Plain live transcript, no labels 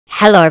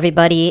Hello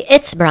everybody,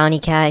 it's Brownie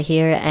Cat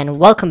here and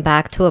welcome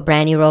back to a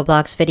brand new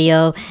Roblox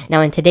video.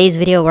 Now in today's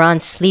video we're on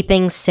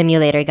Sleeping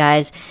Simulator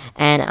guys,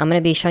 and I'm going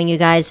to be showing you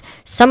guys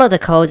some of the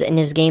codes in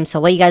this game. So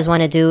what you guys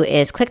want to do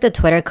is click the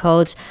Twitter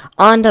codes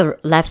on the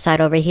left side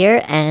over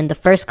here, and the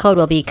first code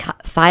will be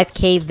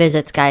 5k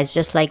visits guys,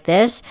 just like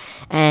this,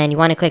 and you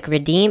want to click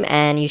redeem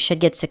and you should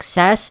get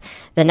success.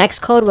 The next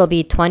code will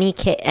be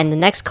 20k and the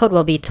next code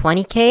will be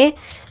 20k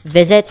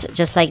visits,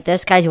 just like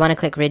this guys. You want to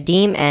click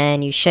redeem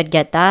and you should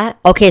get that.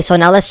 Okay, so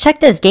now let's check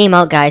this game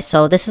out guys.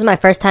 So this is my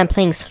first time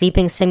playing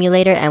Sleeping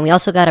Simulator, and we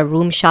also got a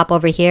room shop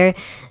over here.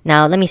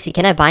 Now let me see,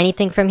 can I buy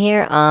anything from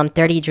here?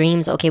 30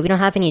 dreams. Okay, we don't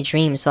have any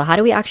dreams, so how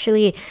do we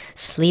actually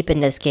sleep in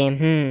this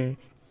game?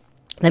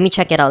 Let me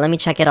check it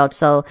out.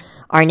 So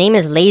our name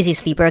is Lazy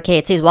Sleeper. Okay,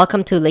 it says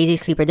welcome to Lazy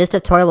Sleeper. This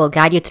tutorial will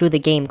guide you through the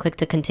game. Click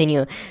to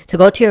continue. To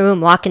go to your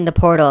room, walk in the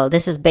portal.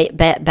 This is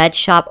bed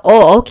shop.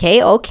 Oh,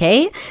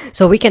 okay.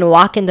 So we can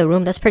walk in the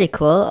room. That's pretty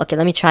cool. Okay,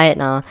 let me try it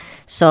now.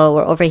 So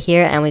we're over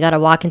here and we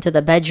gotta walk into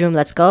the bedroom.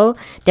 Let's go.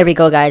 There we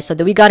go guys. So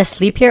do we gotta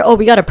sleep here? Oh,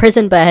 we got a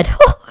prison bed.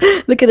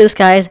 Look at this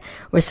guys.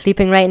 We're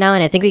sleeping right now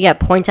and I think we get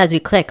points as we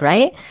click,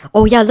 right?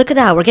 Oh yeah, look at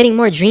that. We're getting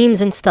more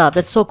dreams and stuff.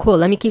 That's so cool.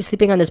 Let me keep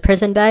sleeping on this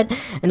prison bed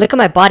and look at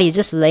my body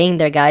just laying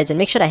there guys. And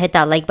make sure to hit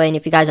that like button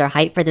if you guys are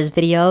hyped for this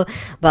video.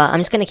 But I'm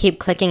just gonna keep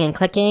clicking and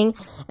clicking,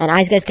 and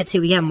as you guys can see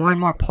we get more and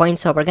more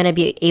points, so we're gonna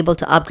be able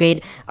to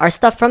upgrade our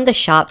stuff from the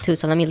shop too.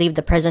 So let me leave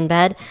the prison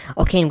bed.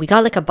 Okay, and we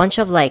got like a bunch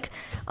of like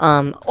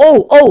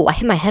oh I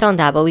hit my head on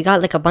that, but we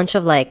got like a bunch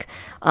of like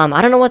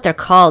I don't know what they're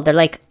called. They're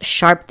like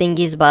sharp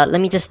thingies, but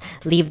let me just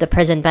leave the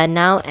prison bed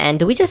now. And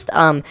do we just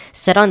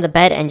sit on the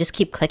bed and just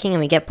keep clicking and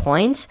we get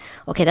points?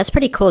 Okay, that's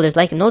pretty cool. There's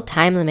like no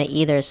time limit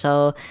either.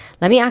 So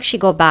let me actually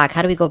go back.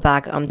 How do we go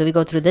back? Do we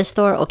go through this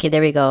door? Okay,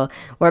 there we go.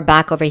 We're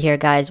back over here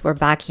guys. We're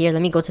back here.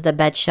 Let me go to the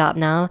bed shop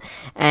now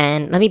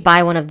and let me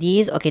buy one of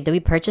these. Okay, did we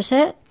purchase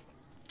it?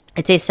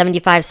 It says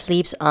 75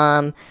 sleeps.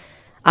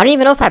 I don't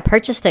even know if I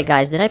purchased it,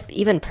 guys. Did I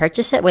even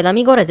purchase it? Wait, let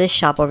me go to this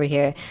shop over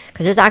here,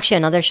 because there's actually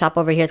another shop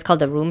over here. It's called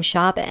the room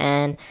shop,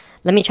 and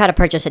let me try to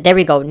purchase it. There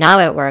we go. Now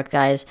it worked,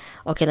 guys.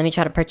 Okay, let me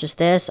try to purchase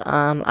this.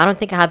 I don't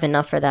think I have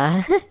enough for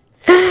that.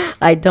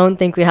 I don't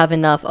think we have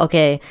enough.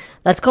 Okay,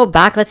 let's go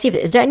back. Let's see if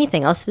is there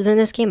anything else to do in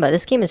this game. But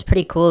this game is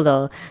pretty cool,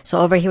 though. So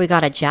over here, we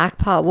got a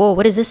jackpot. Whoa,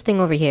 what is this thing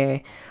over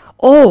here?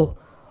 Oh,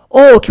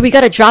 okay, we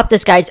gotta drop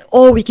this, guys.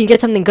 Oh, we can get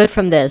something good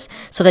from this.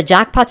 So the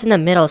jackpot's in the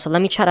middle. So let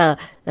me try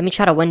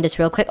to win this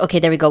real quick. Okay,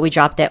 there we go. We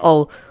dropped it.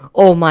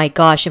 Oh my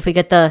gosh. If we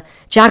get the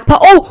jackpot.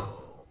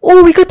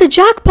 Oh, we got the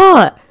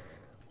jackpot.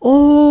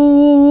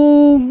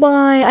 Oh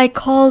my, I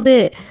called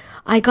it.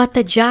 I got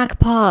the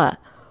jackpot.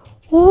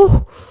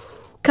 Oh,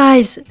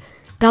 guys,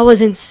 that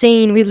was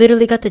insane. We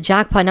literally got the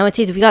jackpot. Now it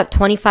says we got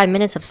 25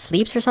 minutes of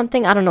sleeps or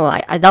something. I don't know.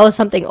 That was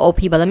something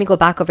OP, but let me go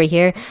back over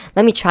here.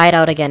 Let me try it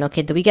out again.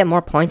 Okay, do we get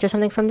more points or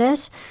something from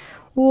this?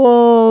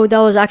 Whoa, that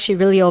was actually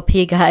really OP,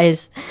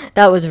 guys.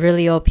 That was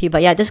really OP.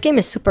 But yeah, this game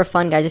is super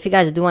fun, guys. If you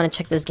guys do want to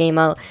check this game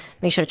out,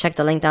 make sure to check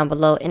the link down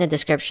below in the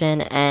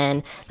description.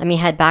 And let me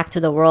head back to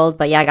the world.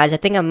 But yeah, guys, I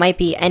think I might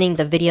be ending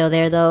the video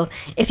there, though.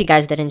 If you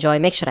guys did enjoy,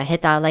 make sure to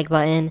hit that like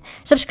button.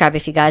 Subscribe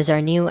if you guys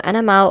are new. And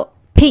I'm out.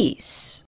 Peace.